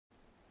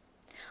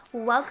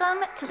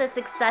Welcome to the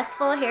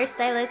Successful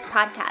Hairstylist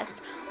podcast,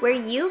 where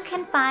you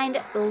can find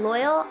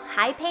loyal,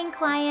 high-paying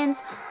clients,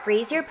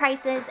 raise your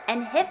prices,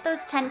 and hit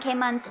those 10K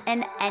months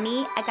in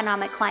any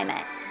economic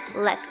climate.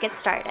 Let's get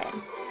started.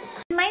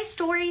 In my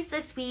stories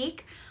this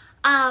week,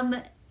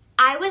 I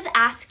was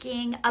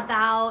asking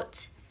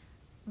about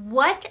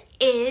what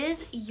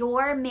is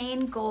your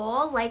main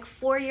goal like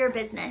for your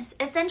business?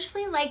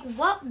 Essentially, like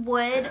what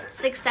would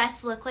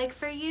success look like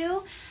for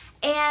you?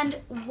 And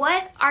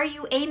what are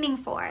you aiming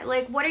for?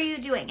 Like, what are you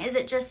doing? Is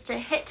it just to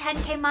hit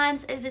 10K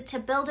months? Is it to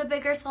build a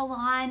bigger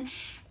salon?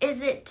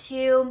 Is it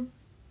to,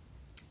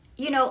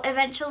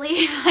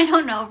 eventually,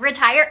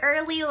 retire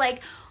early?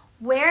 Like,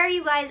 where are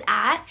you guys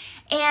at?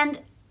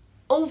 And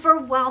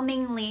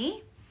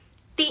overwhelmingly,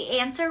 the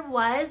answer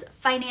was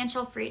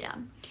financial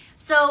freedom.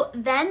 So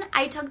then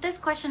I took this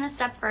question a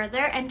step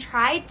further and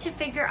tried to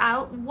figure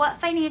out what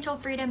financial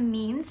freedom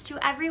means to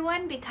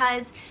everyone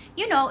because,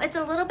 it's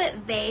a little bit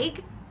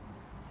vague.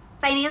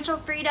 Financial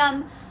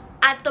freedom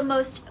at the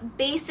most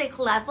basic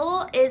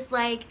level is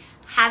like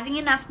having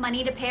enough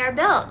money to pay our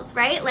bills,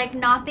 right? Like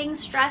not being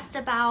stressed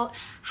about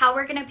how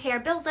we're going to pay our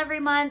bills every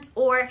month,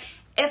 or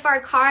if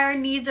our car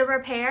needs a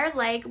repair,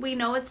 like we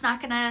know it's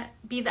not going to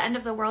be the end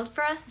of the world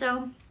for us.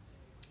 So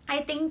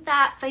I think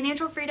that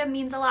financial freedom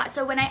means a lot.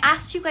 So when I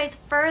asked you guys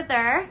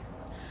further,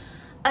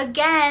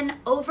 again,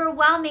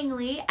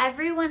 overwhelmingly,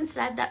 everyone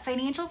said that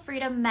financial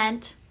freedom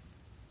meant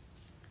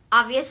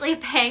obviously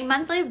paying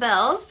monthly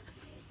bills,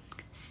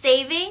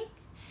 saving,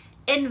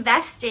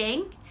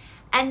 investing,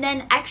 and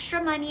then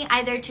extra money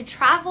either to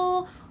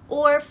travel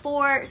or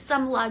for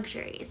some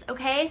luxuries,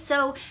 okay?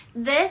 So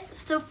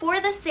for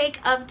the sake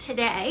of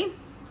today,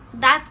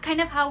 that's kind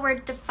of how we're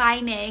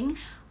defining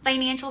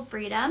financial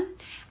freedom.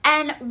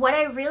 And what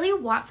I really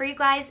want for you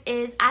guys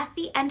is at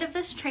the end of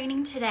this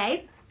training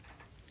today,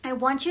 I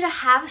want you to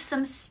have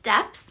some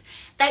steps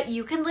that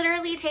you can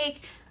literally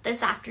take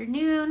this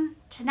afternoon,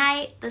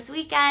 tonight, this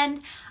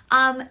weekend,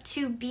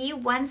 to be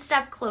one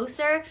step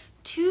closer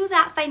to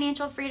that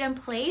financial freedom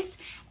place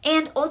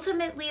and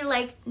ultimately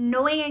like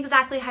knowing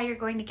exactly how you're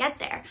going to get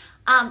there.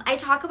 I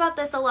talk about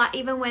this a lot,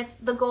 even with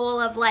the goal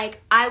of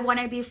like, I want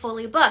to be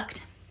fully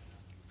booked.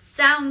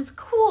 Sounds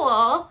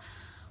cool,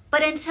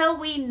 but until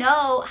we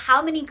know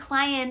how many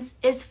clients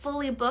is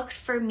fully booked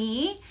for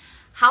me,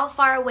 how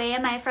far away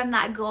am I from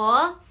that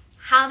goal?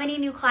 How many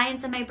new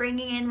clients am I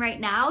bringing in right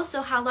now?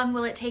 So how long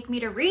will it take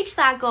me to reach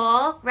that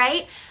goal,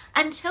 right?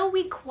 Until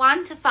we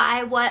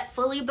quantify what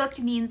fully booked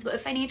means, what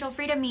financial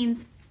freedom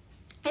means,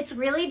 it's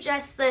really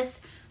just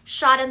this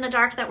shot in the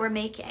dark that we're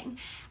making.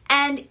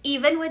 And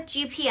even with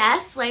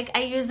GPS, like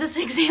I use this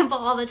example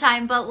all the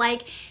time, but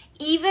like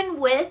even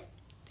with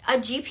a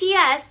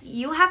GPS,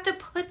 you have to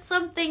put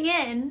something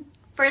in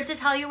for it to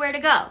tell you where to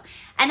go.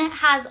 And it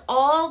has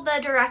all the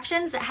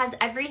directions, it has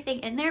everything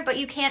in there, but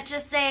you can't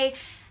just say,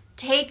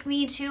 take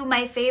me to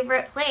my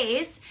favorite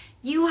place.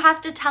 You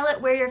have to tell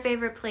it where your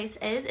favorite place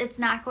is. It's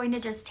not going to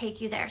just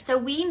take you there. So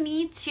we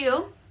need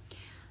to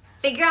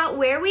figure out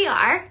where we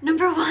are.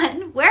 Number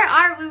one, where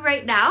are we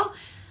right now?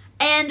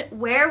 And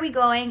where are we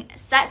going?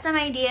 Set some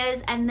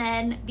ideas and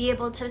then be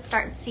able to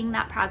start seeing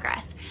that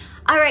progress.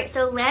 All right,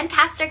 so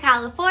Lancaster,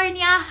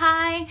 California,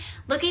 hi.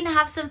 Looking to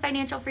have some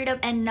financial freedom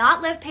and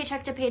not live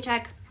paycheck to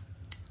paycheck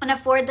and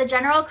afford the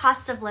general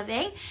cost of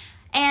living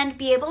and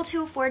be able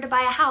to afford to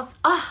buy a house.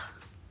 Oh,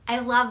 I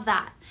love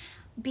that.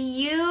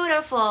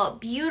 Beautiful,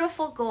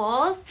 beautiful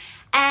goals.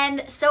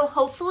 And so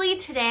hopefully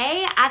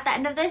today, at the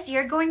end of this,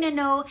 you're going to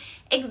know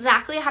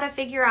exactly how to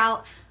figure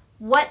out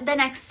what the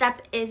next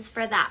step is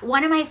for that.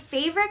 One of my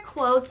favorite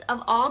quotes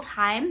of all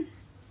time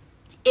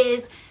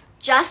is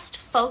just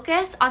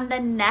focus on the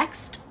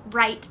next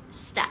right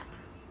step.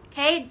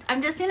 Okay,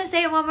 I'm just going to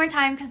say it one more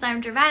time because I'm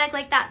dramatic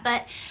like that,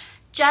 but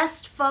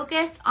just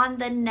focus on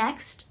the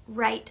next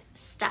right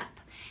step.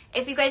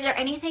 If you guys are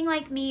anything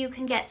like me, you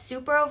can get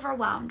super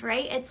overwhelmed,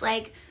 right? It's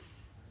like,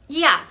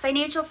 yeah,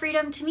 financial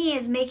freedom to me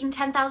is making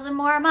 $10,000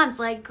 more a month.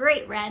 Like,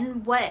 great,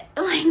 Ren. What,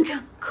 like,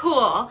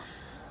 cool.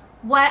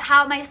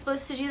 How am I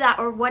supposed to do that?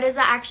 Or what does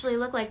that actually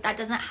look like? That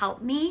doesn't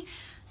help me.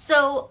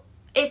 So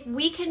if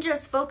we can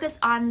just focus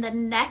on the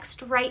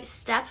next right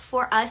step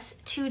for us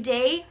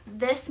today,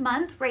 this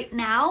month, right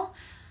now,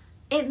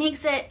 it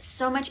makes it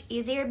so much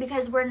easier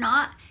because we're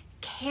not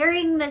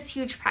carrying this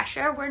huge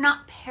pressure. We're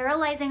not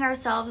paralyzing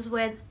ourselves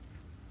with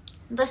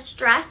the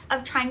stress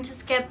of trying to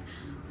skip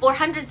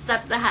 400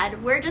 steps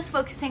ahead. We're just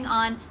focusing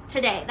on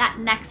today, that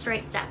next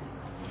right step.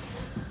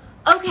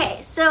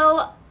 Okay,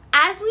 so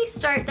as we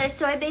start this,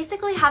 so I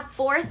basically have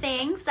 4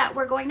 things that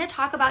we're going to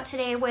talk about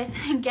today with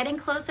getting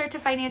closer to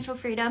financial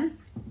freedom.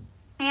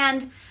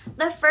 And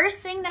the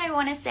first thing that I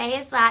want to say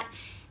is that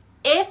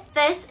if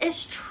this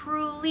is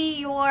truly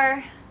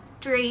your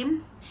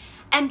dream,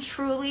 and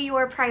truly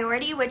your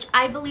priority, which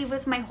I believe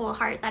with my whole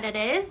heart that it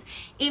is,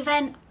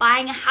 even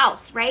buying a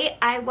house, right?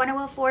 I want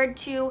to afford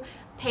to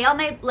pay all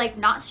my,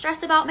 not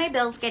stress about my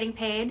bills getting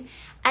paid,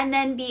 and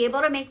then be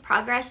able to make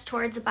progress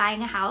towards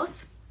buying a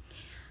house.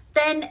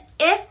 Then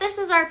if this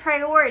is our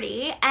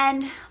priority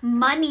and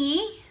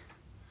money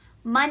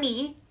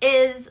money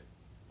is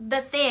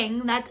the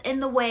thing that's in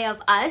the way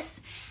of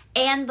us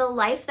and the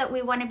life that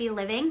we want to be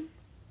living,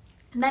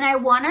 then I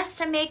want us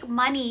to make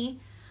money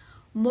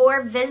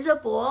more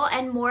visible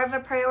and more of a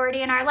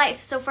priority in our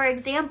life. So for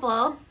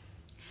example,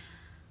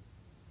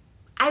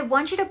 I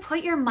want you to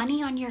put your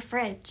money on your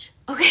fridge,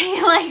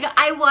 okay? Like,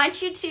 I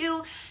want you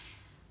to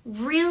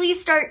really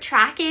start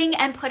tracking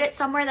and put it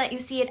somewhere that you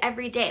see it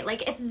every day.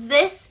 Like, if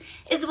this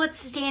is what's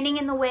standing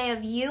in the way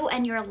of you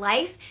and your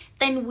life,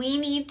 then we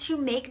need to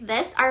make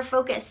this our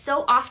focus.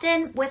 So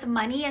often with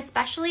money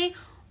especially,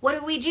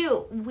 what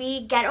do?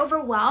 We get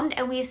overwhelmed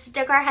and we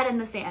stick our head in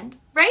the sand,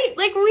 right?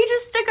 Like, we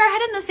just stick our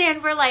head in the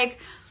sand. We're like,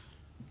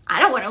 I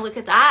don't want to look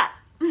at that.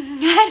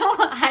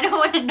 I don't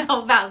want to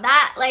know about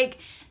that. Like,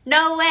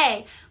 no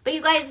way. But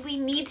you guys, we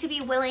need to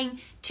be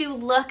willing to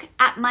look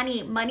at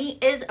money. Money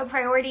is a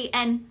priority.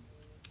 And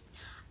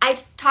I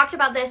talked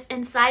about this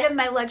inside of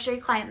my luxury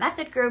client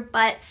method group,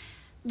 but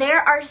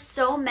there are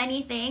so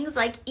many things,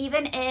 like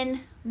even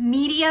in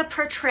media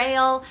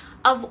portrayal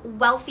of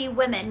wealthy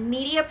women,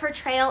 media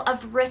portrayal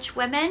of rich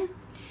women,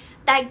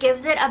 that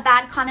gives it a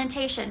bad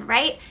connotation,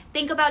 right?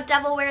 Think about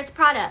Devil Wears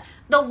Prada.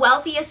 The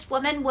wealthiest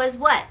woman was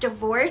what?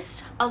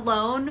 Divorced,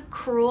 alone,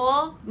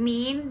 cruel,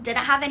 mean,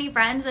 didn't have any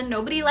friends, and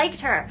nobody liked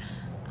her.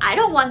 I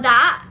don't want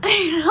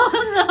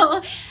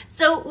that.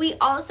 So we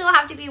also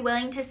have to be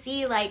willing to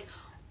see, like,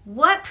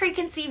 what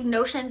preconceived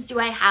notions do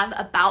I have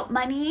about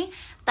money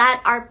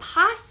that are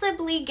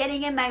possibly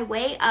getting in my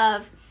way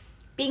of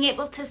being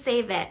able to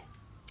save it,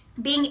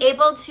 being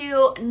able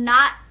to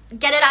not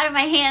get it out of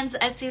my hands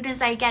as soon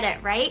as I get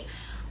it, right?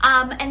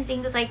 And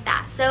things like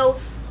that. So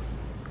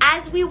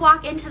as we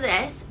walk into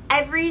this,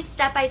 every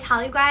step I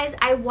tell you guys,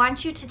 I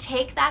want you to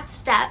take that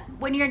step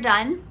when you're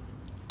done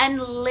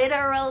and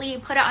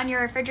literally put it on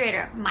your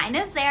refrigerator. Mine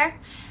is there.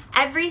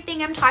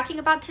 Everything I'm talking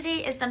about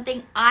today is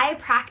something I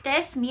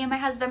practice. Me and my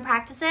husband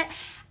practice it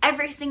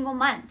every single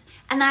month.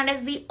 And that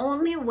is the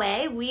only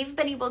way we've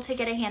been able to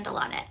get a handle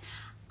on it.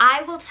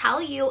 I will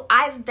tell you,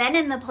 I've been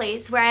in the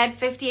place where I had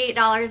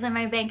 $58 in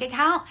my bank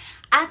account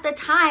at the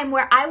time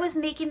where I was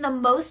making the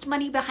most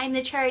money behind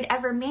the chair I'd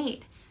ever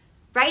made,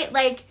 right?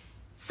 Like,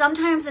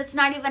 sometimes it's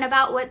not even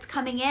about what's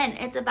coming in.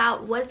 It's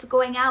about what's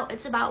going out.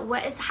 It's about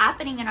what is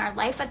happening in our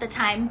life at the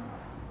time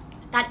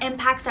that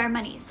impacts our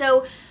money.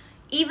 So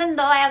even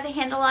though I have the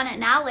handle on it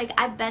now, like,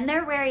 I've been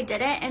there where I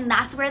didn't, and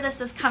that's where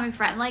this is coming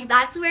from. Like,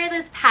 that's where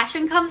this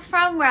passion comes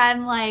from, where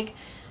I'm like,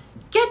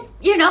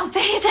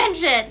 pay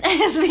attention.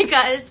 Is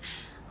because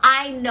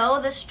I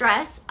know the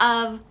stress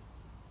of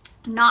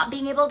not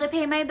being able to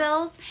pay my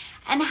bills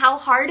and how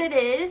hard it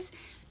is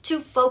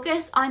to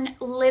focus on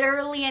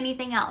literally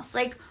anything else.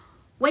 Like,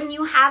 when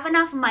you have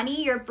enough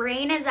money, your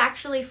brain is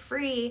actually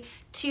free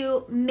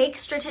to make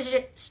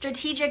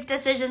strategic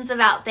decisions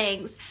about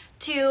things,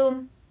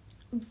 to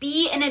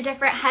be in a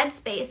different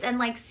headspace and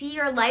like see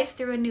your life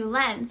through a new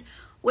lens.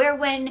 Where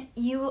when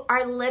you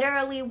are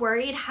literally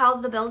worried how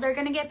the bills are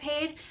going to get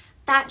paid,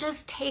 that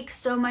just takes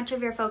so much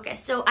of your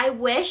focus. So I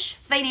wish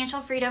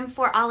financial freedom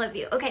for all of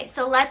you. Okay,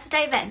 so let's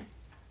dive in.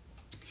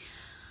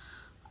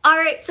 All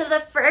right, so the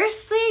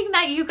first thing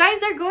that you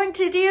guys are going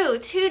to do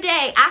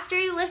today after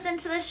you listen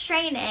to this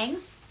training,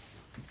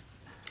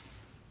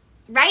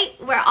 right?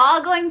 We're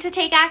all going to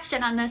take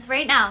action on this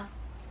right now,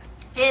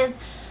 is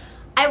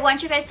I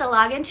want you guys to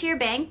log into your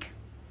bank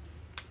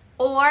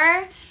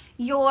or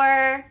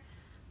your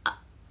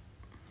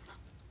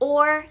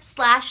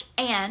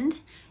and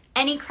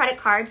any credit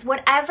cards,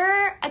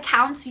 whatever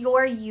accounts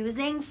you're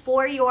using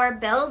for your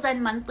bills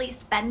and monthly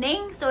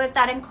spending. So if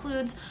that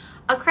includes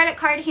a credit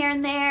card here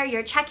and there,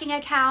 your checking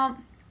account,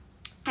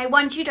 I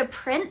want you to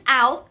print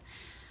out,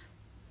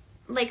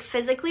 like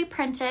physically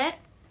print it,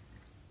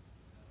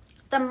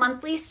 the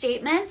monthly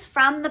statements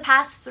from the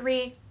past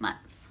 3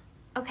 months.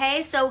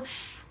 Okay, so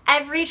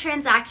every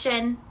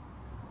transaction,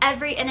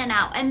 every in and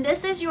out. And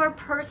this is your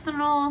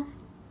personal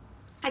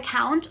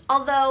account,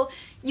 although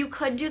you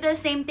could do the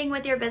same thing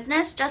with your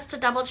business just to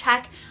double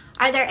check,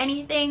 are there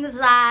any things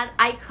that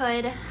I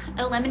could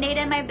eliminate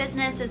in my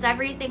business? Is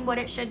everything what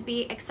it should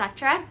be,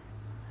 etc.?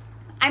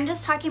 I'm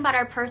just talking about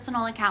our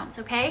personal accounts,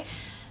 okay?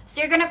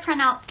 So you're gonna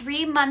print out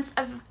 3 months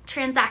of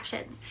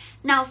transactions.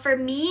 Now for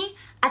me,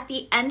 at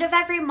the end of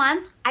every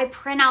month, I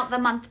print out the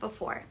month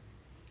before,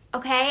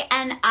 okay?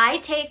 And I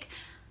take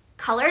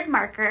colored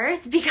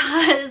markers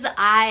because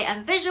I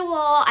am visual,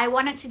 I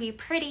want it to be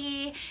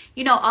pretty,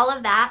 all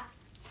of that.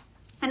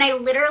 And I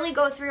literally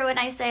go through and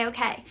I say,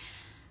 okay,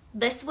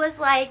 this was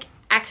like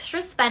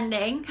extra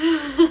spending.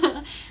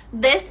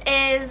 This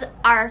is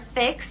our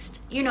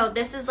fixed,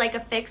 this is like a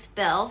fixed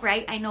bill,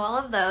 right? I know all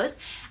of those.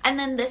 And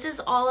then this is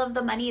all of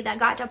the money that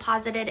got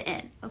deposited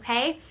in,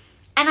 okay?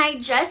 And I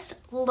just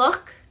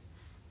look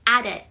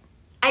at it.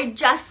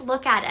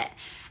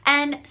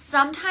 And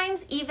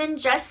sometimes even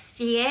just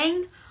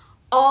seeing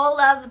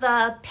all of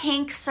the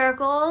pink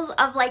circles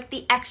of like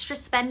the extra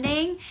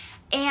spending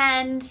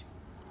and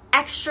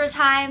extra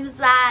times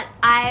that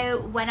I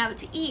went out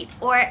to eat,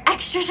 or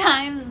extra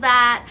times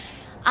that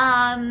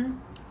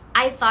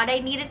I thought I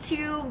needed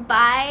to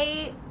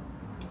buy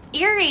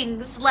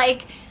earrings.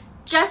 Like,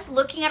 just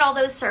looking at all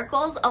those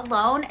circles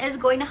alone is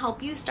going to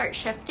help you start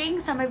shifting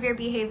some of your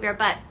behavior.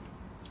 But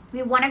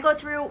we want to go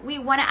through, we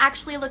want to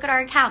actually look at our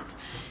accounts.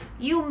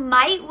 You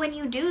might, when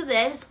you do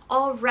this,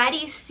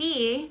 already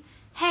see,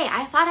 hey,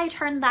 I thought I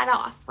turned that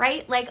off,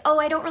 right? Like, oh,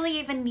 I don't really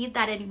even need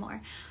that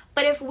anymore.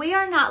 But if we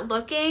are not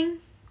looking,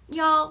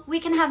 y'all, we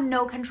can have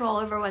no control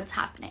over what's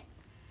happening.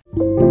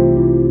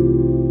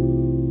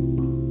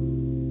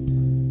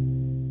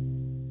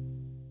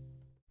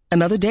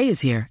 Another day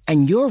is here,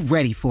 and you're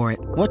ready for it.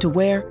 What to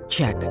wear?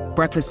 Check.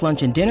 Breakfast,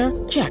 lunch, and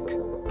dinner? Check.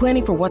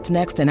 Planning for what's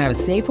next and how to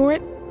save for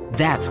it?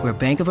 That's where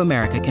Bank of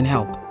America can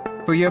help.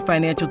 For your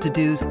financial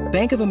to-dos,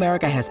 Bank of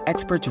America has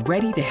experts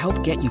ready to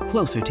help get you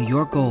closer to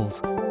your goals.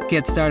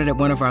 Get started at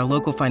one of our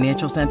local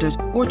financial centers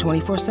or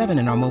 24/7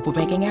 in our mobile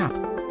banking app.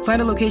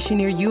 Find a location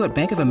near you at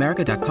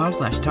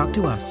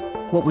bankofamerica.com/talktous.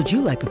 What would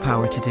you like the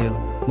power to do?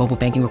 Mobile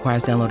banking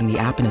requires downloading the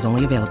app and is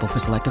only available for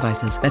select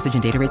devices. Message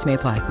and data rates may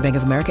apply. Bank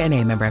of America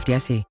N.A., member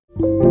FDIC.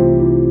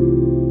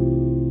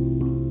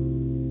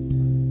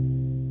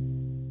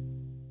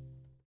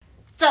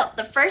 So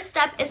the first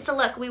step is to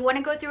look. We want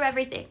to go through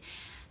everything.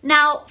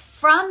 Now,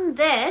 from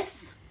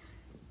this,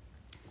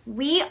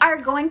 we are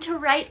going to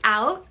write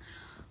out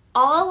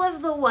all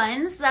of the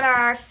ones that are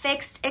our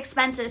fixed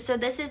expenses. So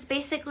this is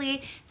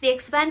basically the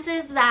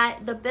expenses,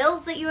 that the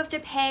bills that you have to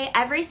pay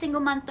every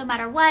single month, no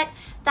matter what.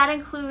 That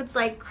includes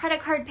like credit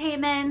card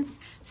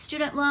payments,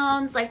 student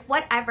loans, like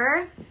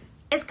whatever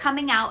is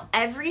coming out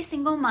every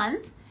single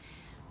month.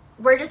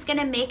 We're just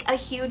gonna make a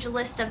huge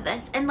list of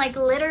this. And like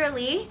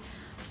literally,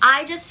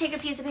 I just take a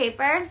piece of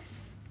paper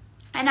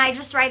and I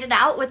just write it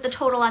out with the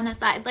total on the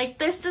side. Like,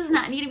 this does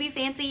not need to be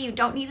fancy. You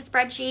don't need a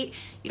spreadsheet.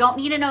 You don't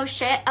need to know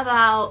shit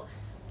about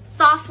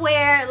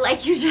software.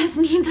 Like, you just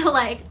need to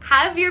like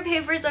have your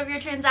papers of your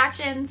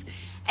transactions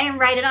and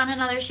write it on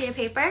another sheet of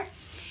paper.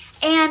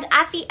 And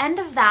at the end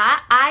of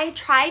that, I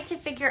try to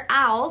figure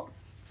out,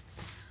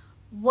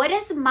 what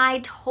is my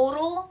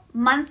total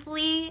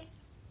monthly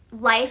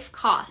life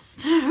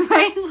cost,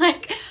 right?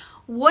 Like,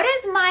 what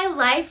is my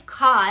life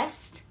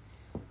cost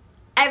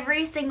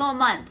every single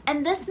month?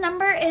 And this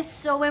number is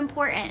so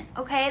important,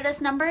 okay?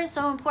 This number is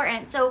so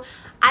important. So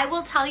I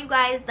will tell you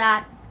guys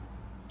that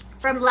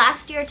from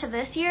last year to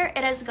this year,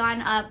 it has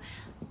gone up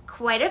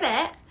quite a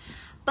bit.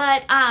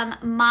 But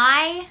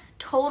my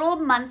total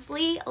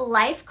monthly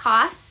life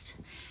cost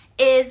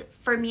is,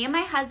 for me and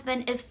my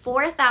husband, is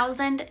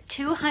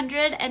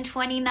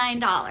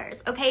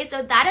 $4,229. Okay,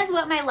 so that is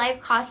what my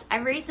life costs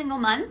every single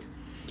month.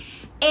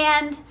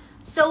 And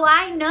so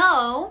I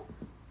know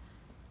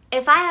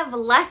if I have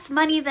less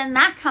money than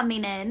that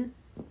coming in,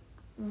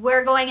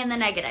 we're going in the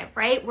negative,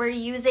 right? We're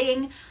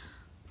using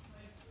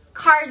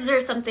cards or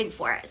something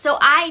for it. So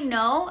I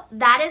know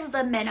that is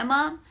the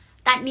minimum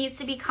that needs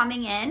to be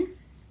coming in.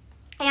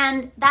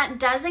 And that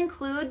does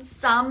include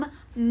some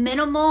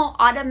minimal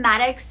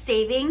automatic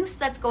savings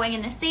that's going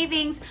into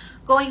savings,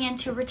 going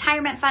into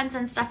retirement funds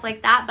and stuff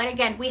like that. But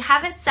again, we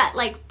have it set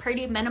like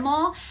pretty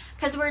minimal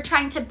because we're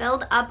trying to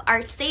build up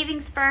our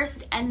savings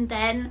first and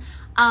then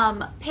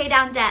pay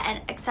down debt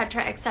and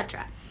etc.,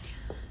 etc.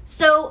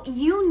 So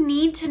you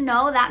need to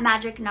know that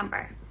magic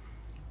number,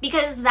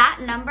 because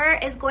that number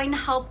is going to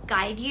help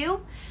guide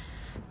you.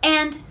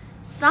 And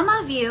some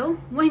of you,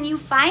 when you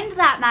find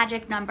that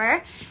magic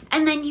number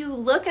and then you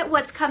look at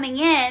what's coming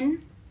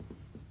in,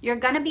 you're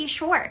going to be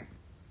short.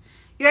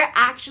 You're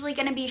actually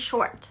going to be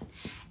short.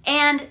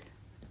 And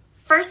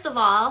first of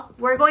all,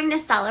 we're going to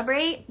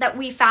celebrate that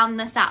we found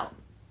this out,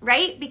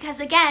 right? Because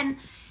again,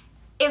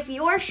 if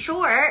you're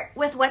short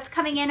with what's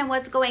coming in and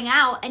what's going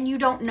out and you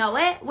don't know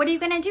it, what are you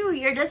going to do?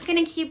 You're just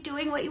going to keep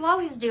doing what you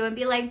always do and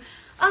be like,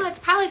 oh, it's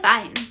probably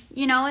fine.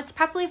 You know, it's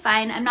probably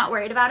fine. I'm not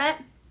worried about it.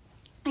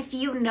 If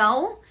you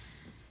know,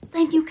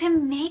 then you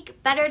can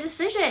make better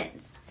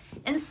decisions.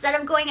 Instead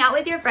of going out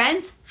with your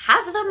friends,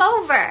 have them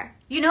over.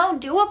 You know,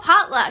 do a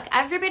potluck.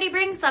 Everybody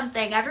bring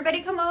something.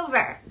 Everybody come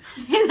over.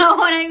 You know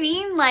what I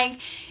mean?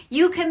 Like,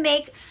 you can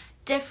make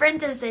different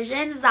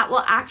decisions that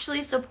will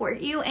actually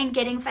support you in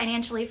getting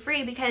financially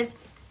free. Because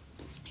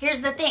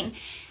here's the thing.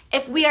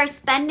 If we are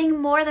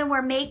spending more than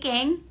we're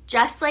making,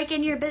 just like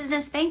in your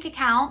business bank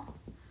account,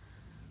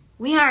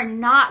 we are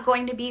not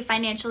going to be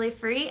financially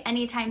free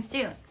anytime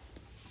soon.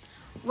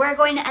 We're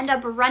going to end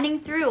up running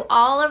through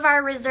all of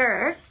our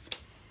reserves.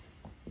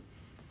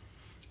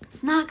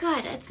 It's not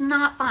good. It's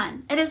not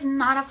fun. It is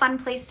not a fun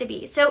place to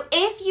be. So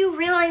if you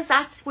realize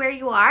that's where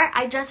you are,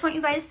 I just want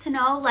you guys to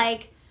know,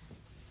 like,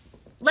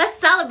 let's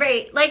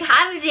celebrate. Like,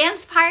 have a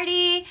dance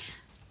party.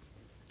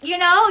 You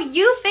know,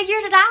 you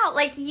figured it out.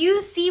 Like,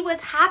 you see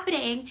what's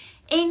happening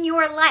in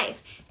your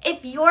life.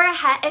 If you're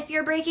ahead, if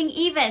you're breaking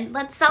even,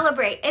 let's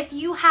celebrate. If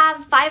you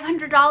have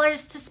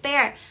 $500 to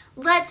spare,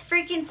 let's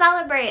freaking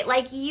celebrate.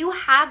 Like, you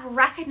have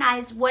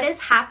recognized what is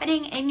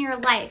happening in your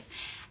life.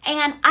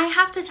 And I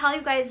have to tell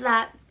you guys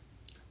that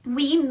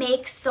we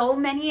make so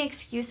many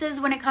excuses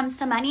when it comes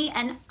to money,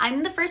 and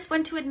I'm the first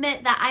one to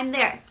admit that I'm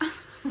there.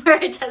 For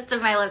a test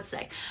of my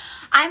lipstick.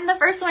 I'm the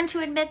first one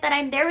to admit that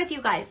I'm there with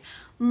you guys.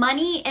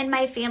 Money in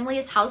my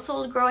family's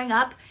household growing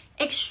up,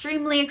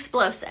 extremely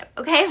explosive,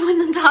 okay?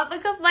 When the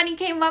topic of money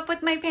came up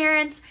with my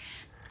parents,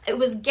 it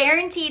was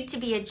guaranteed to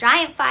be a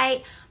giant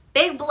fight,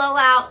 big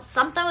blowout,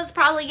 something was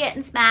probably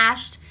getting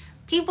smashed,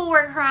 people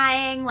were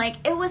crying, like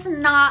it was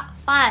not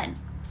fun.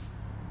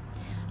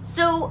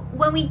 So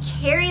when we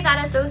carry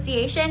that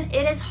association,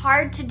 it is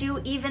hard to do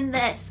even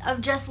this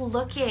of just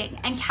looking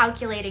and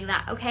calculating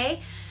that,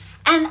 okay?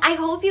 And I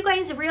hope you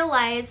guys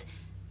realize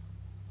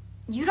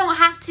you don't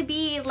have to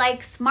be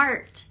like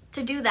smart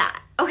to do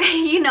that, okay?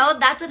 You know,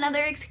 that's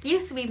another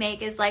excuse we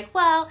make is like,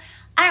 well,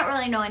 I don't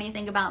really know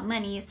anything about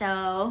money,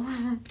 so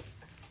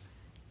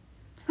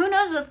who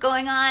knows what's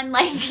going on?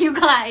 Like, you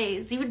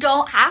guys, you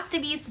don't have to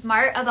be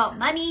smart about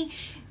money.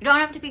 You don't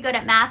have to be good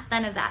at math,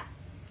 none of that.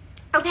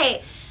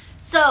 Okay,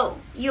 so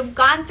you've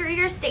gone through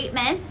your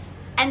statements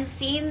and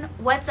seen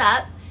what's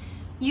up.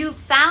 You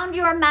found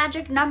your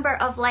magic number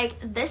of like,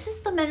 this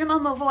is the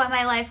minimum of what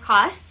my life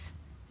costs,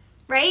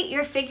 right?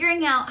 You're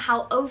figuring out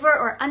how over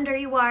or under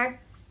you are.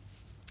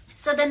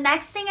 So the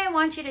next thing I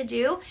want you to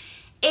do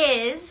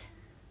is,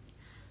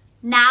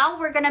 now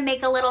we're gonna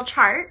make a little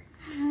chart.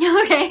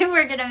 Okay,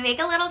 we're gonna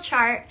make a little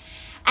chart,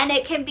 and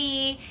it can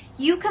be,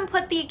 you can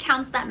put the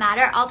accounts that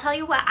matter. I'll tell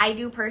you what I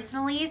do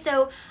personally.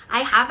 So I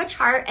have a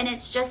chart, and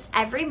it's just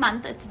every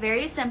month. It's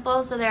very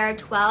simple. So there are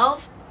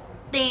 12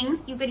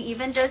 things. You could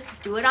even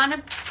just do it on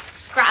a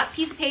scrap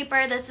piece of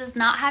paper. This does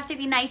not have to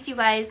be nice, you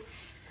guys.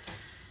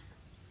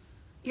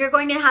 You're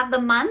going to have the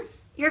month.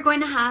 You're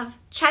going to have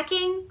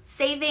checking,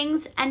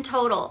 savings, and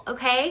total,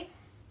 okay?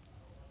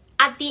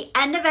 At the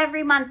end of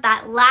every month,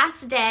 that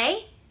last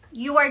day,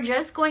 you are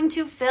just going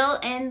to fill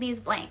in these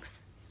blanks,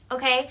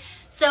 okay?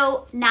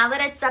 So now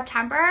that it's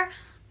September,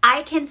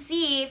 I can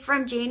see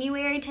from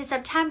January to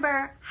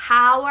September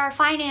how our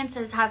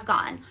finances have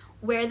gone,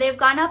 where they've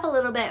gone up a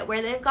little bit,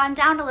 where they've gone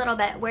down a little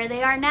bit, where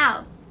they are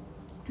now.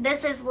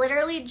 This is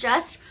literally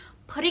just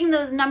putting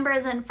those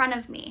numbers in front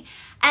of me.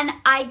 And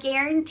I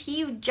guarantee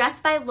you,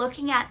 just by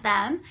looking at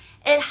them,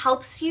 it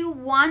helps you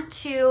want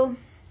to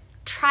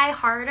try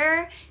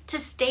harder to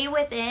stay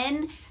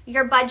within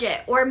your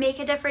budget or make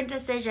a different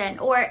decision,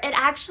 or it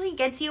actually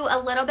gets you a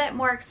little bit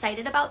more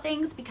excited about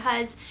things,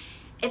 because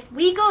if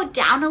we go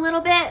down a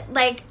little bit,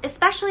 like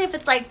especially if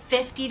it's like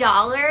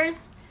 $50,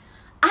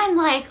 I'm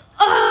like,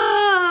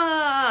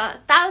 oh,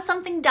 that was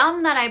something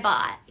dumb that I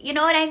bought. You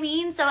know what I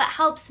mean? So it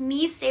helps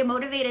me stay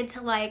motivated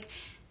to like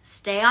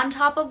stay on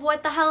top of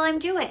what the hell I'm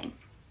doing.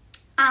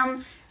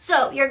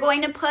 So you're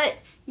going to put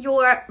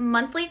your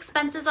monthly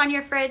expenses on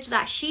your fridge,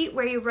 that sheet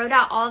where you wrote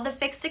out all the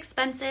fixed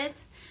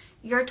expenses.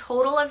 Your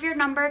total of your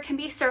number can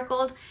be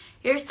circled.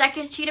 Your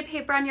second sheet of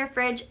paper on your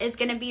fridge is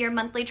going to be your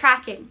monthly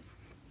tracking.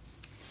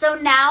 So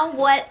now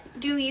what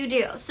do you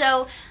do?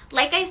 So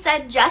like I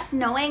said, just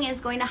knowing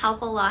is going to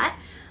help a lot.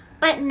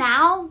 But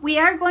now we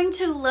are going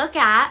to look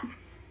at,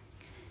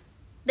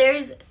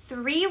 there's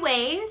 3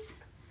 ways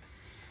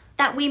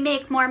that we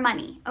make more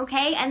money,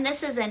 okay? And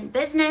this is in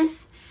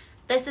business,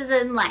 this is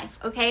in life,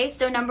 okay?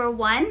 So number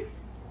 1,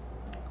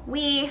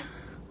 we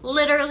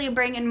literally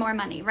bring in more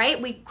money,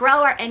 right? We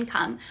grow our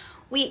income.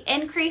 We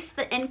increase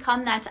the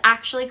income that's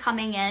actually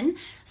coming in.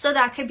 So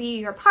that could be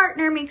your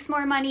partner makes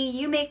more money,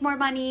 you make more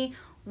money,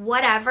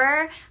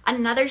 whatever.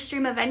 Another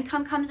stream of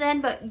income comes in,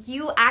 but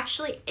you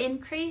actually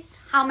increase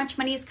how much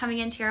money is coming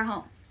into your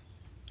home.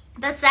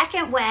 The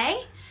second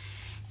way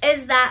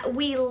is that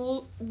we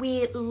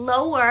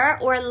lower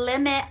or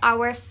limit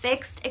our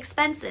fixed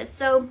expenses.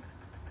 So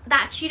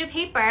that sheet of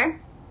paper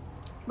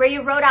where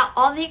you wrote out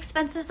all the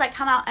expenses that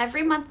come out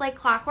every month like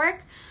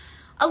clockwork,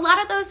 a lot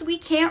of those we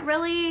can't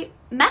really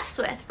mess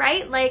with,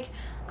 right? Like,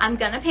 I'm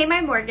gonna pay my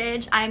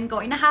mortgage, I'm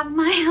going to have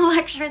my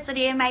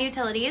electricity and my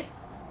utilities,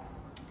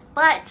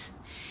 but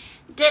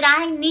did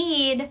I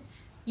need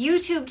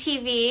YouTube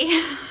TV,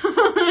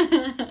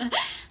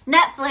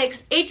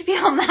 Netflix,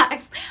 HBO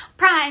Max,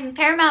 Prime,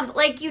 Paramount,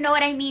 like, you know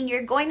what I mean?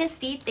 You're going to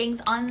see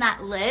things on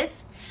that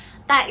list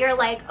that you're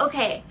like,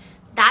 okay,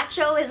 that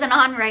show isn't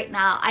on right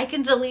now. I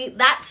can delete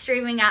that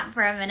streaming app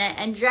for a minute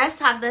and just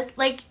have this.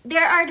 Like,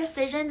 there are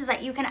decisions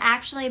that you can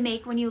actually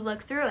make when you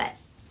look through it.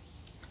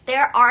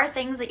 There are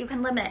things that you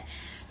can limit.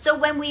 So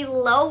when we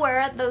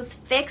lower those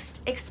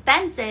fixed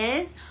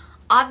expenses,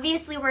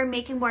 obviously we're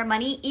making more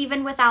money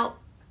even without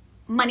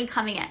money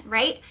coming in,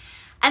 right?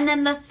 And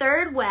then the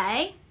third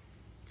way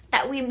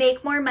that we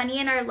make more money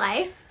in our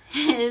life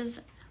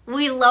is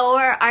we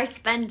lower our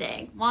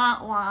spending.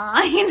 Wah,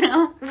 wah, you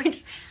know,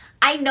 which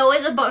I know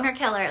is a boner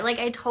killer. Like,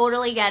 I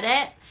totally get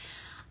it.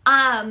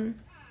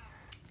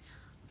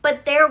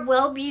 But there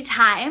will be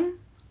time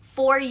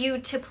for you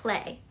to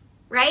play,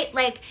 right?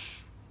 Like,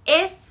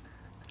 if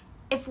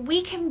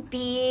we can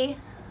be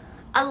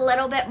a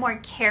little bit more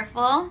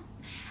careful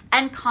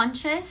and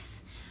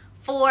conscious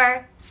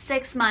for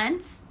 6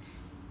 months,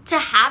 to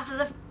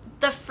have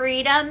the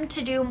freedom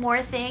to do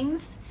more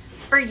things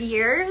for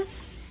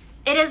years,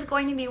 it is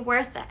going to be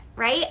worth it,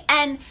 right?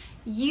 And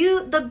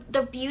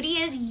the beauty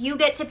is you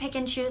get to pick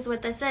and choose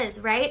what this is,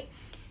 right?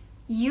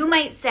 You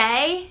might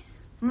say,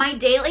 my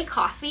daily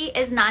coffee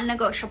is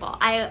non-negotiable.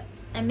 I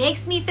It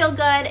makes me feel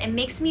good. It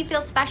makes me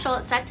feel special.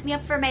 It sets me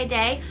up for my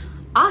day.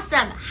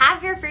 Awesome.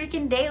 Have your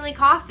freaking daily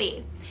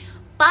coffee.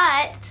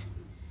 But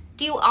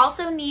do you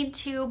also need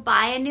to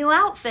buy a new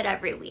outfit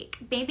every week?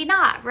 Maybe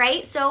not,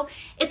 right? So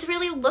it's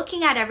really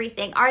looking at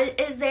everything.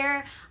 Is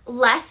there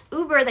less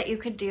Uber that you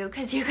could do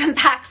because you can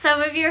pack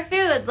some of your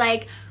food?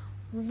 Like,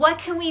 what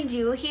can we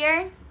do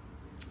here?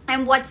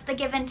 And what's the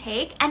give and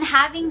take? And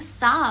having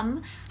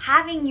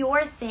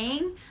your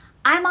thing,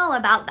 I'm all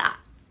about that.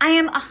 I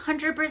am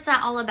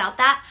 100% all about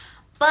that.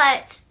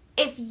 But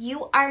if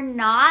you are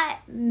not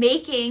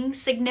making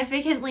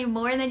significantly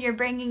more than you're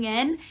bringing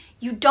in,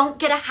 you don't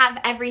get to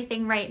have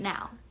everything right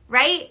now,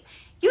 right?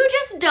 You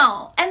just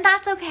don't, and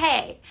that's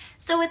okay.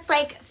 So it's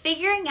like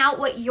figuring out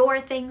what your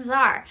things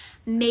are.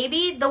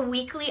 Maybe the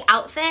weekly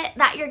outfit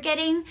that you're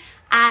getting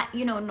at,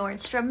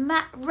 Nordstrom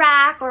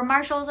Rack or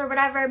Marshalls or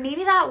whatever,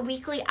 maybe that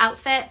weekly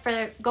outfit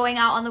for going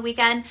out on the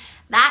weekend,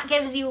 that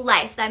gives you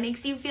life, that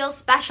makes you feel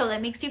special,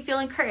 that makes you feel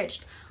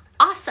encouraged.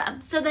 Awesome.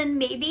 So then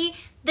maybe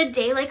the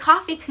daily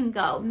coffee can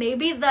go.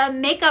 Maybe the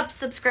makeup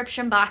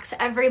subscription box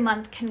every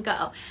month can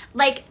go.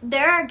 Like,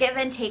 there are give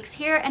and takes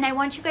here, and I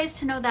want you guys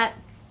to know that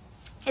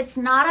it's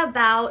not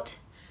about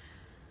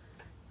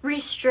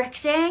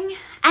restricting,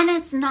 and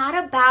it's not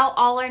about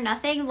all or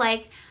nothing.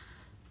 Like,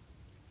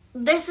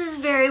 this is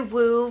very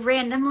woo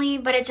randomly,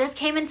 but it just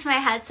came into my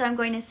head, so I'm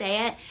going to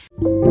say it.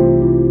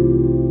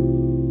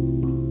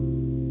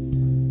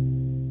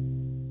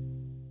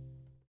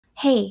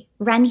 Hey,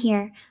 Ren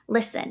here.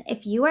 Listen,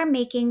 if you are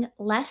making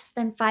less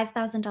than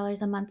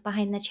 $5,000 a month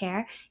behind the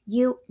chair,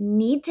 you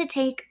need to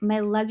take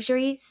my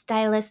luxury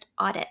stylist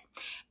audit.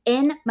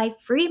 In my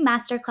free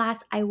masterclass,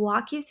 I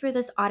walk you through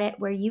this audit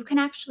where you can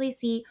actually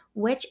see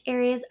which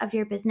areas of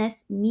your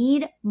business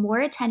need more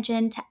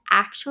attention to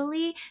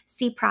actually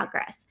see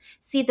progress.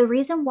 See, the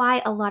reason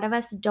why a lot of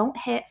us don't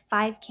hit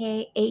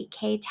 5K,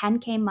 8K,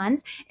 10K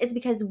months is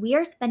because we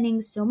are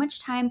spending so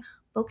much time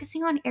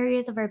focusing on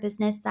areas of our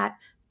business that,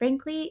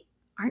 frankly,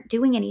 aren't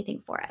doing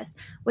anything for us,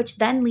 which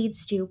then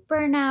leads to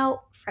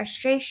burnout,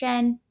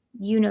 frustration,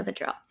 you know the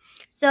drill.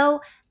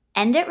 So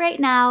end it right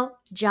now,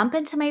 jump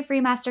into my free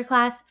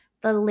masterclass.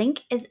 The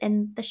link is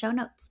in the show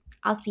notes.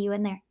 I'll see you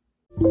in there.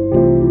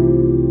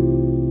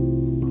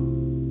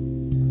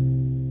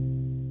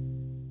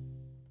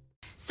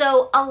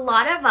 So a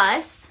lot of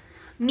us,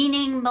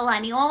 meaning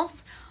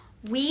millennials,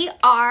 we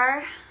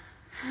are,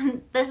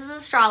 this is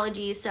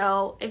astrology,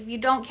 so if you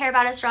don't care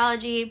about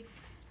astrology,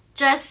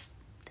 just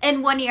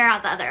in one ear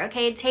out the other,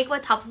 okay? Take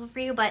what's helpful for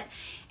you, but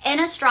in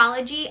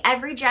astrology,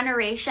 every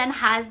generation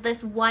has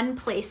this one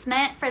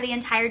placement for the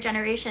entire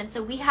generation.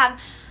 So we have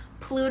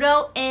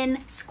Pluto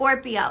in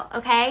Scorpio,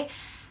 okay?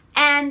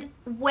 And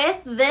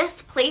with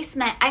this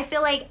placement, I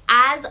feel like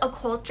as a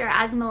culture,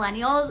 as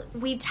millennials,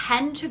 we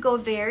tend to go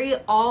very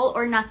all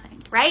or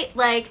nothing, right?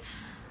 Like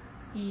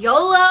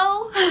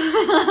YOLO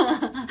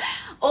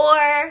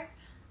or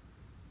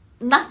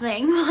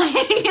nothing. Like,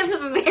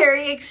 it's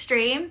very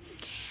extreme.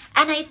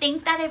 And I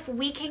think that if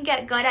we can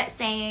get good at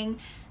saying,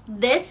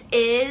 this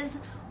is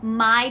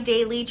my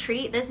daily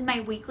treat, this is my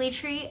weekly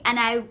treat,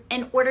 and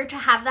in order to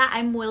have that,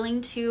 I'm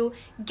willing to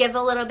give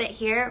a little bit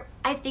here,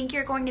 I think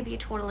you're going to be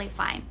totally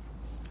fine.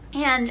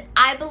 And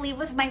I believe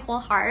with my whole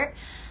heart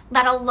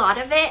that a lot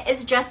of it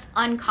is just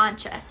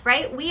unconscious,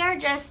 right? We are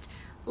just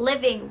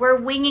living, we're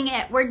winging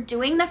it, we're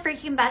doing the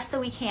freaking best that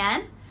we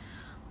can.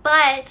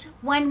 But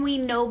when we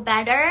know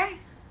better,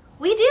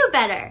 we do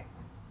better.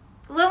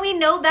 When we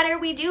know better,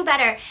 we do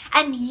better.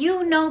 And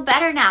you know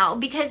better now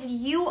because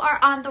you are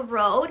on the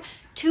road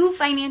to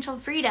financial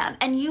freedom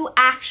and you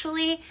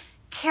actually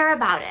care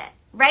about it,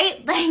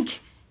 right? Like,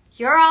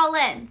 you're all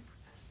in.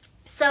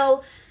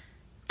 So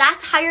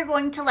that's how you're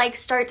going to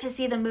start to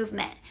see the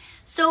movement.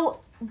 So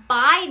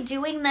by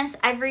doing this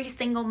every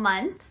single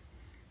month,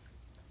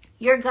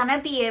 you're gonna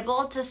be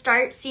able to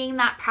start seeing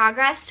that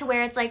progress to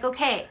where it's like,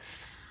 okay,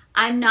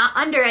 I'm not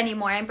under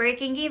anymore, I'm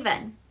breaking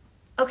even.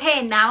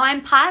 Okay, now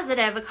I'm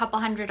positive a couple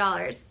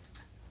 $100s.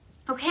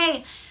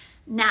 Okay,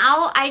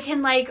 now I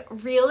can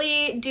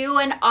really do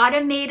an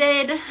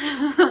automated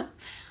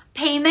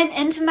payment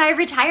into my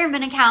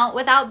retirement account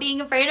without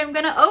being afraid I'm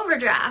gonna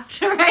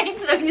overdraft, right?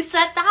 So you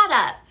set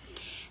that up.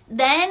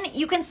 Then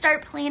you can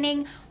start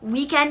planning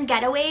weekend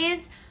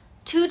getaways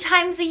 2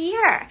 times a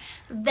year.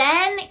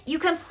 Then you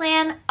can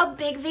plan a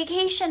big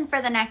vacation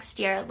for the next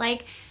year.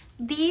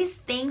 These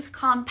things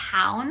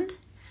compound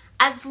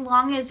as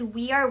long as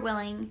we are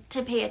willing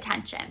to pay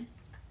attention.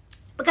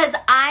 Because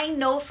I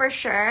know for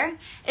sure,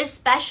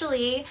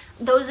 especially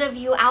those of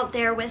you out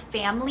there with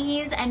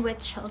families and with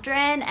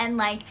children and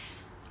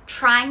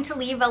trying to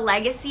leave a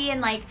legacy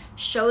and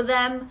show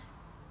them,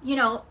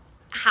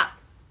 how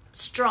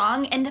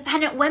strong,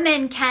 independent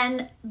women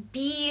can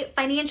be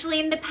financially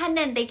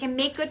independent. They can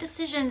make good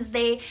decisions.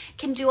 They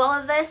can do all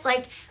of this.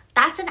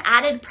 That's an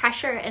added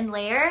pressure and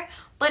layer.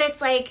 But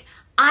it's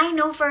I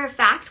know for a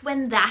fact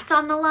when that's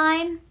on the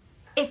line,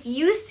 if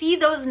you see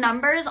those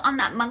numbers on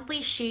that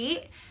monthly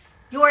sheet,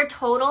 your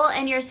total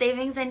and your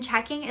savings and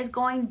checking is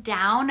going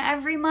down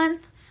every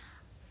month,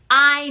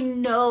 I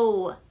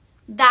know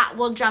that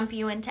will jump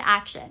you into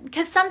action.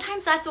 Because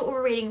sometimes that's what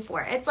we're waiting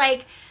for. It's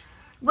like,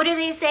 what do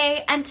they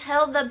say?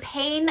 Until the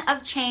pain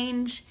of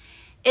change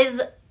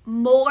is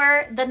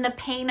more than the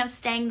pain of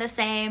staying the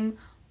same,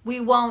 we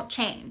won't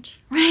change,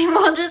 right?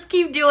 We'll just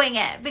keep doing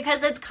it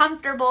because it's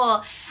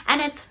comfortable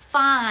and it's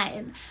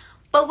fine.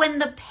 But when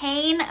the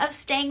pain of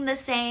staying the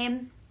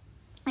same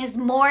is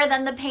more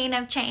than the pain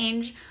of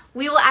change,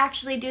 we will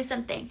actually do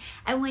something.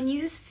 And when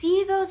you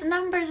see those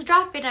numbers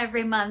dropping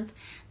every month,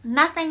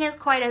 nothing is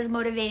quite as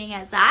motivating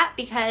as that,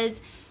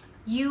 because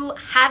you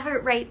have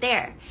it right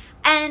there.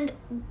 And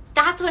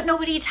that's what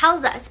nobody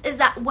tells us, is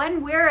that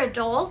when we're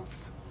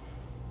adults,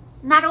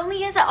 not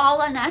only is it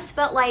all on us,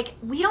 but like,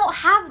 we don't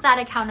have that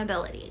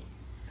accountability.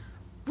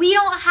 We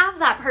don't have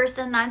that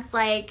person that's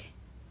like,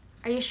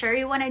 are you sure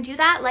you want to do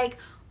that? Like,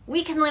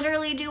 we can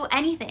literally do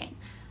anything.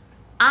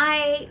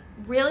 I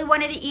really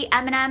wanted to eat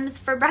M&Ms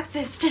for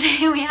breakfast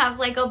today. We have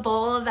like a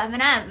bowl of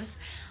M&Ms.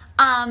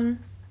 And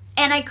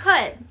I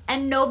could,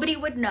 and nobody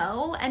would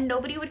know, and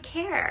nobody would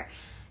care.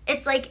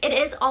 It's like, it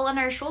is all on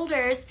our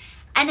shoulders,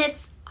 and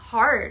it's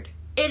hard.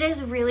 It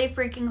is really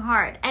freaking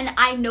hard. And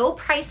I know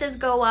prices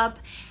go up,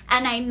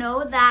 and I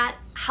know that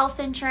health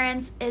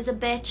insurance is a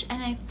bitch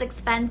and it's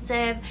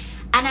expensive.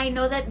 And I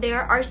know that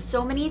there are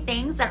so many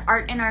things that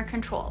aren't in our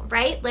control,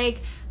 right?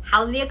 Like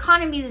how the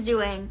economy is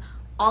doing,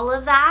 all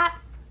of that,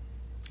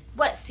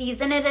 what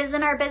season it is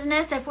in our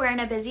business, if we're in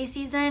a busy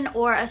season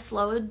or a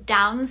slowed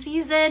down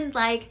season.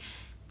 Like,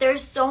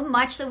 there's so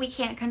much that we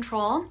can't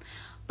control.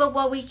 But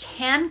what we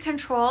can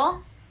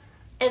control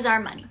is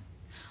our money.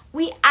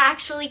 We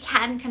actually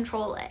can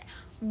control it.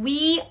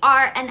 We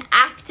are an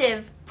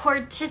active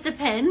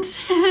participant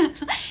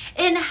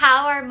in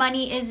how our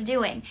money is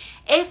doing.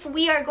 If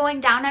we are going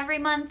down every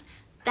month,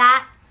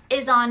 that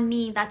is on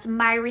me. That's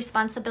my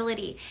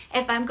responsibility.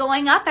 If I'm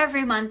going up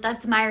every month,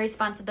 that's my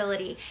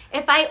responsibility.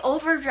 If I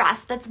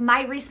overdraft, that's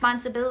my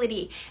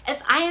responsibility.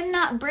 If I am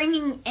not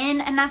bringing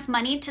in enough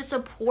money to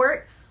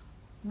support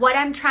what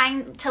I'm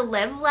trying to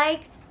live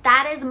like,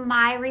 that is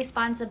my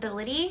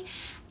responsibility.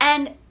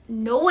 And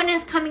no one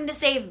is coming to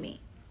save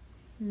me.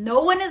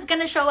 No one is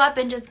going to show up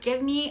and just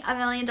give me $1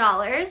 million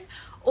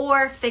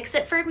or fix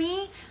it for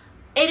me.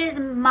 It is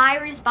my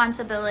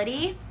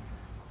responsibility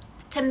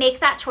to make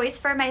that choice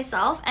for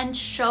myself and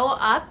show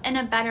up in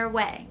a better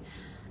way.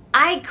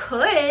 I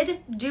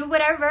could do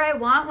whatever I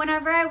want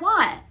whenever I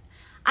want.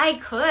 I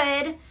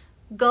could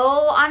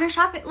go on a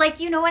shopping, like,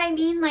 you know what I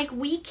mean? Like,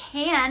 we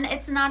can.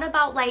 It's not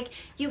about like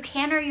you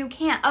can or you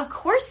can't. Of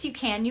course you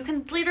can. You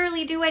can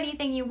literally do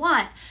anything you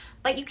want,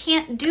 but you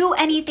can't do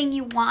anything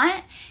you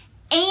want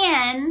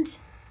and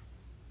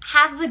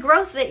have the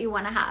growth that you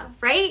want to have,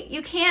 right?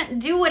 You can't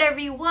do whatever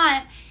you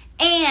want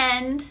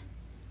and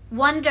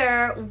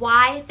wonder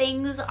why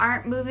things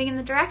aren't moving in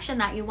the direction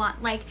that you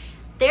want. Like,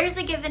 there's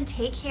a give and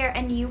take here,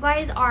 and you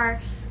guys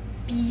are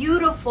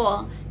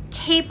beautiful,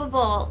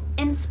 capable,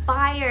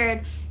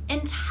 inspired,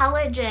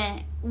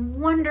 intelligent,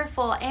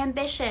 wonderful,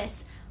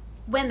 ambitious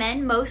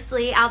women,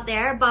 mostly out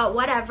there, but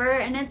whatever.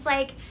 And it's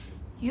like,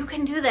 you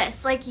can do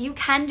this. Like, you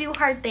can do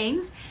hard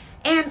things.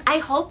 And I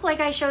hope, like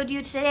I showed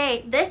you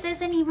today, this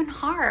isn't even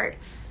hard.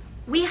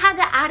 We had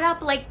to add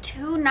up like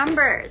 2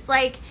 numbers.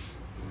 Like,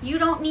 you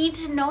don't need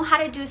to know how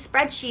to do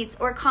spreadsheets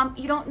or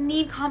you don't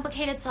need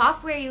complicated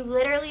software. You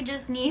literally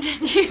just need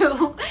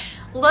to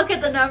look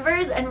at the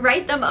numbers and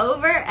write them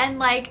over and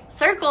like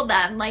circle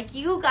them. Like,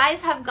 you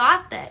guys have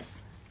got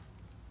this.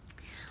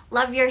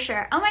 Love your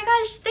shirt. Oh my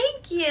gosh,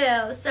 thank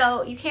you.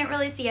 So you can't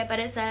really see it, but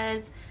it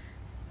says,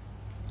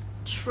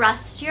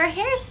 trust your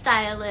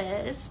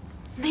hairstylist.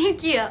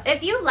 Thank you.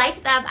 If you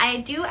like them, I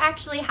do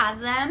actually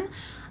have them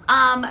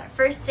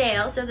for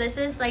sale. So this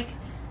is like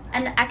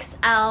an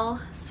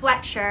XL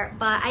sweatshirt,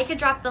 but I could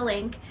drop the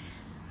link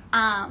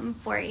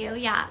for you.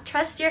 Yeah,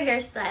 trust your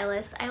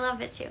hairstylist. I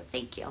love it too.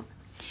 Thank you.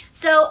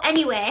 So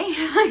anyway,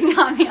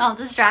 got me all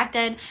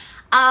distracted.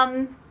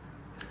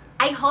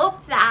 I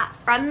hope that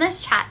from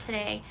this chat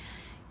today,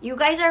 you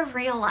guys are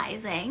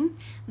realizing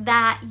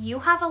that you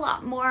have a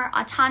lot more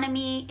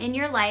autonomy in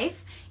your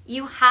life.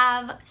 You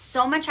have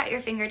so much at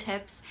your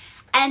fingertips.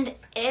 And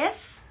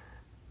if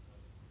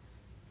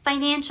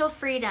financial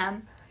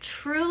freedom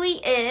truly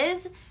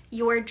is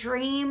your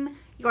dream,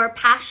 your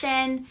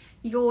passion,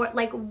 your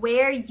like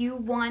where you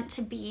want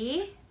to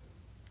be,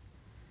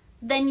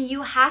 then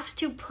you have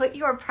to put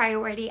your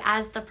priority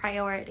as the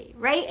priority,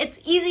 right? It's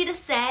easy to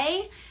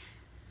say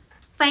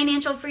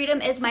financial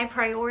freedom is my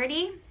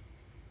priority,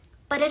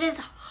 but it is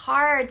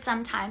hard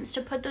sometimes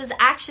to put those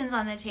actions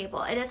on the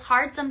table. It is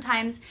hard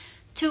sometimes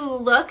to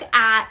look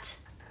at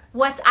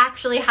what's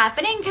actually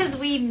happening, because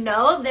we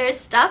know there's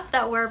stuff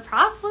that we're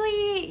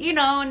probably,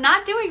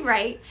 not doing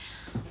right.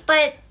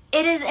 But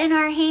it is in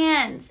our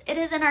hands. It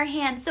is in our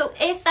hands. So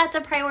if that's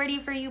a priority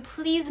for you,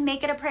 please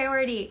make it a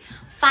priority.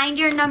 Find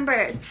your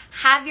numbers.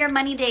 Have your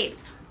money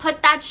dates.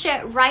 Put that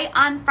shit right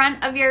on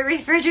front of your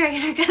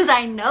refrigerator, because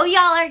I know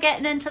y'all are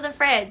getting into the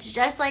fridge,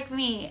 just like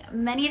me,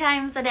 many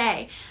times a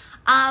day.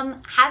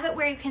 Have it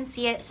where you can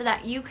see it so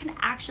that you can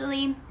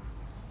actually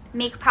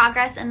make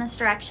progress in this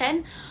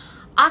direction.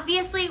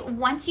 Obviously,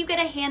 once you get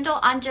a handle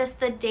on just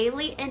the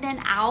daily in and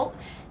out,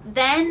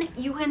 then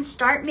you can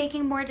start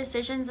making more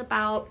decisions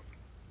about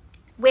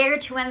where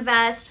to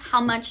invest, how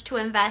much to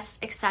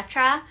invest,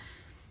 etc.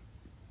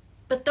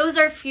 But those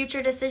are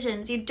future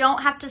decisions. You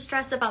don't have to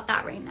stress about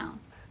that right now.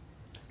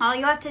 All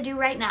you have to do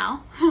right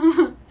now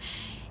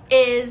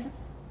is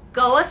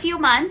go a few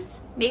months,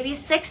 maybe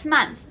 6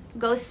 months.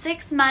 Go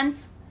 6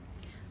 months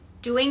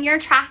doing your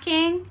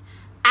tracking,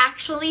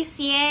 actually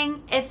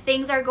seeing if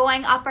things are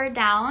going up or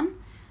down,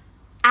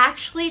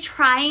 actually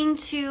trying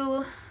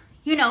to,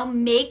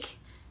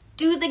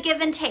 do the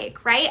give and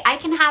take, right? I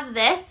can have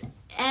this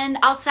and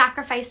I'll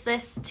sacrifice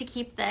this to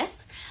keep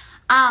this.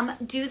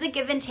 Do the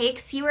give and take,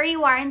 see where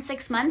you are in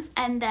 6 months,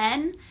 and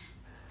then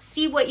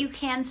see what you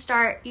can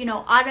start,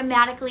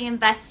 automatically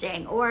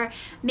investing. Or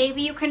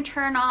maybe you can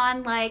turn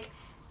on like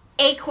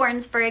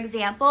Acorns, for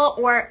example,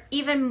 or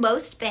even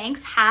most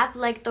banks have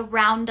like the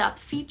roundup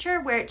feature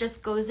where it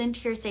just goes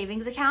into your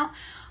savings account.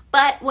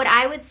 But what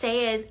I would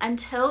say is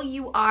until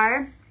you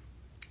are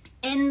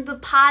in the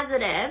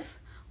positive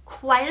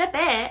quite a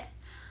bit,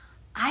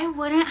 I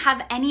wouldn't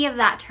have any of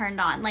that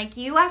turned on. Like,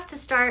 you have to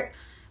start,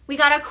 we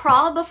gotta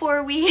crawl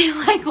before we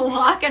like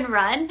walk and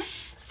run.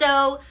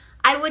 So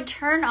I would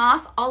turn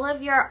off all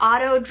of your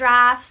auto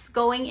drafts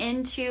going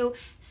into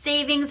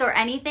savings or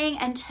anything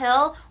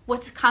until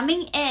what's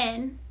coming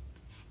in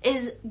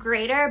is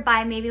greater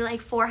by maybe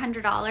like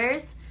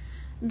 $400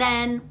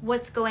 than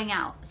what's going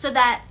out, so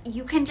that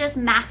you can just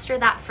master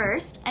that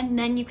first, and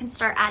then you can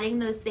start adding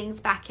those things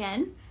back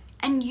in.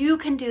 And you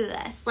can do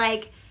this.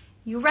 Like,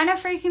 you run a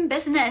freaking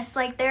business.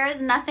 Like, there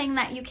is nothing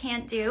that you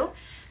can't do.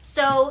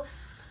 So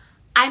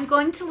I'm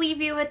going to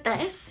leave you with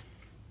this.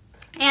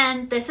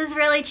 And this is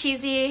really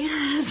cheesy.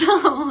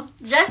 So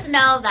just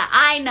know that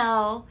I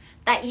know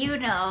that you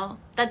know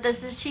that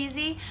this is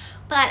cheesy.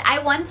 But I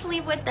want to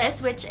leave with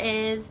this, which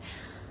is,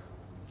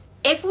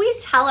 if we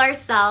tell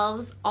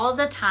ourselves all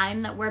the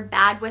time that we're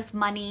bad with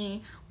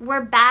money,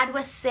 we're bad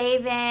with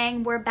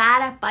saving, we're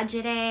bad at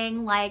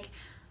budgeting, like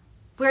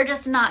we're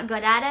just not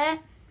good at it,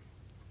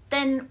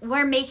 then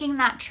we're making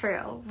that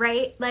true,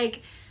 right?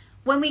 Like,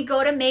 when we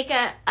go to make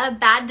a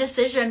bad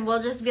decision,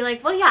 we'll just be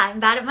like, well, yeah,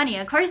 I'm bad at money.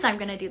 Of course I'm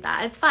going to do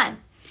that. It's fun.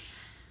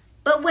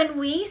 But when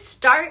we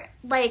start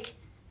like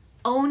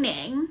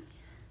owning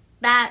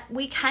that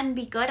we can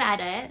be good at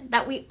it,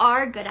 that we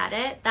are good at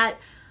it, that,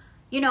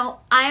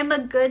 I am a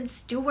good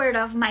steward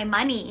of my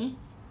money,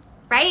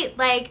 right?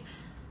 Like,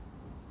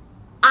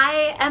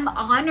 I am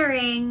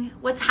honoring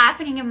what's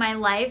happening in my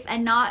life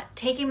and not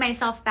taking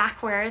myself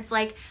backwards.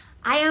 Like,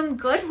 I am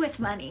good with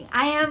money.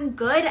 I am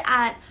good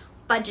at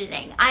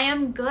budgeting. I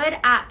am good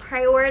at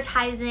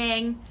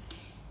prioritizing,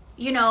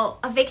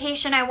 a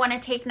vacation I want to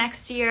take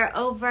next year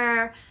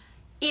over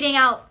eating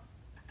out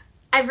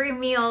every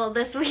meal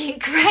this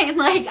week, right?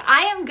 Like,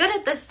 I am good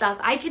at this stuff.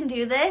 I can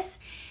do this.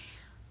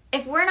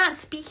 If we're not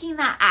speaking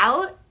that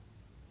out,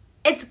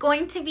 it's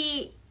going to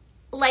be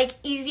like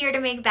easier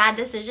to make bad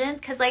decisions.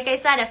 Because like I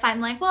said, if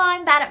I'm like, well,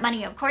 I'm bad at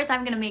money, of course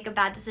I'm going to make a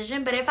bad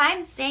decision. But if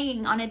I'm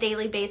saying on a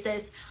daily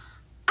basis,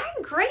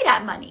 I'm great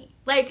at money.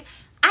 Like,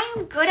 I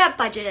am good at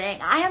budgeting.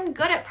 I am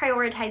good at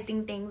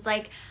prioritizing things.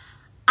 Like,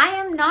 I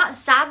am not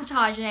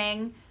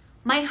sabotaging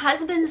my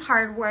husband's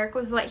hard work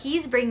with what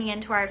he's bringing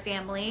into our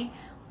family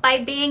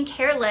by being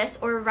careless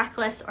or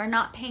reckless or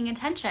not paying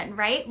attention,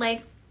 right?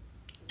 Like,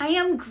 I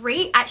am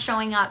great at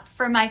showing up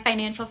for my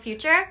financial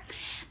future.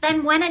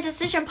 Then when a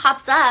decision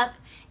pops up,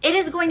 it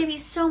is going to be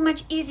so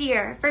much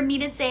easier for me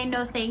to say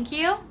no thank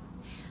you,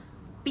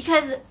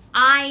 because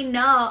I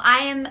know I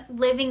am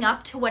living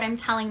up to what I'm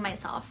telling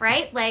myself,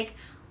 right? Like,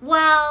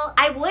 well,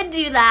 I would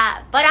do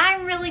that, but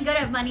I'm really good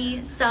at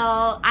money,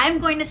 so I'm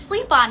going to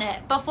sleep on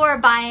it before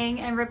buying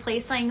and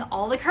replacing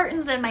all the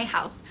curtains in my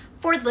house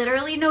for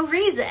literally no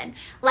reason.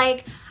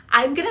 Like,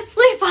 I'm going to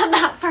sleep on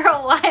that for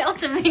a while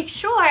to make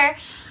sure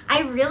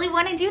I really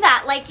want to do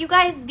that. Like, you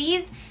guys,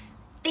 these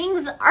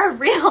things are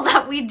real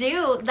that we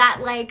do, that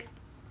like,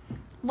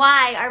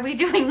 why are we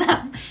doing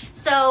them?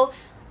 So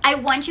I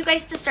want you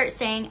guys to start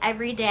saying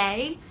every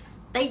day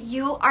that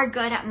you are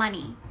good at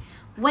money.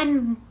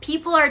 When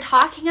people are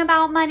talking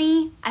about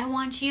money, I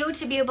want you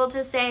to be able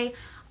to say,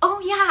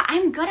 oh yeah,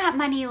 I'm good at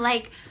money.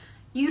 Like,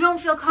 you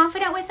don't feel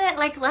confident with it?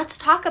 Like, let's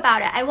talk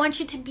about it. I want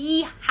you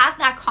to have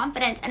that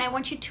confidence, and I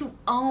want you to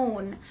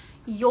own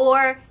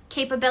your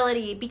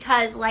capability,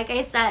 because like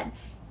I said,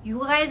 you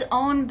guys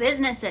own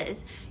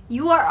businesses.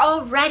 You are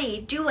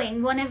already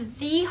doing one of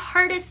the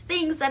hardest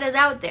things that is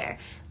out there.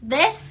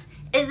 This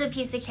is a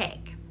piece of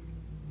cake.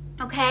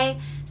 Okay?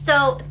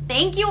 So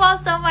thank you all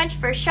so much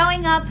for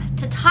showing up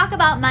to talk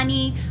about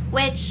money,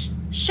 which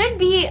should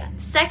be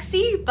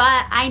sexy,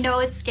 but I know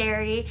it's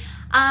scary.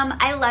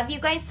 I love you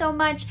guys so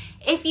much.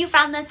 If you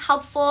found this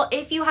helpful,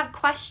 if you have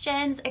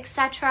questions,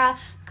 etc.,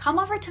 come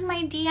over to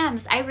my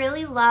DMs. I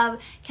really love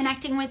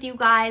connecting with you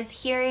guys,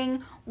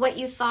 hearing what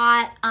you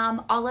thought,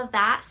 all of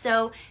that.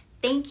 So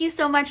Thank you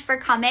so much for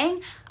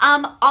coming.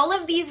 All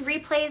of these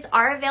replays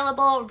are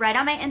available right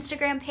on my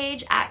Instagram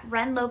page at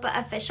Renlopa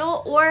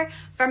Official, or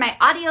for my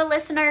audio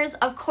listeners,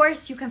 of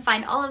course, you can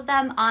find all of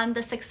them on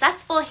the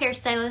Successful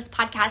Hairstylist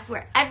podcast,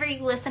 wherever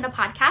you listen to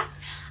podcasts.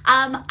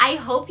 I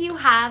hope you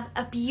have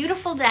a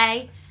beautiful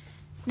day.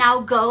 Now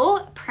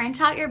go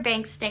print out your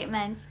bank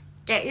statements,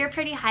 get your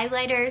pretty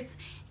highlighters,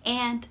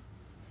 and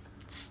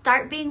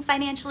start being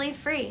financially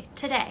free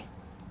today.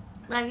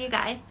 Love you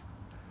guys.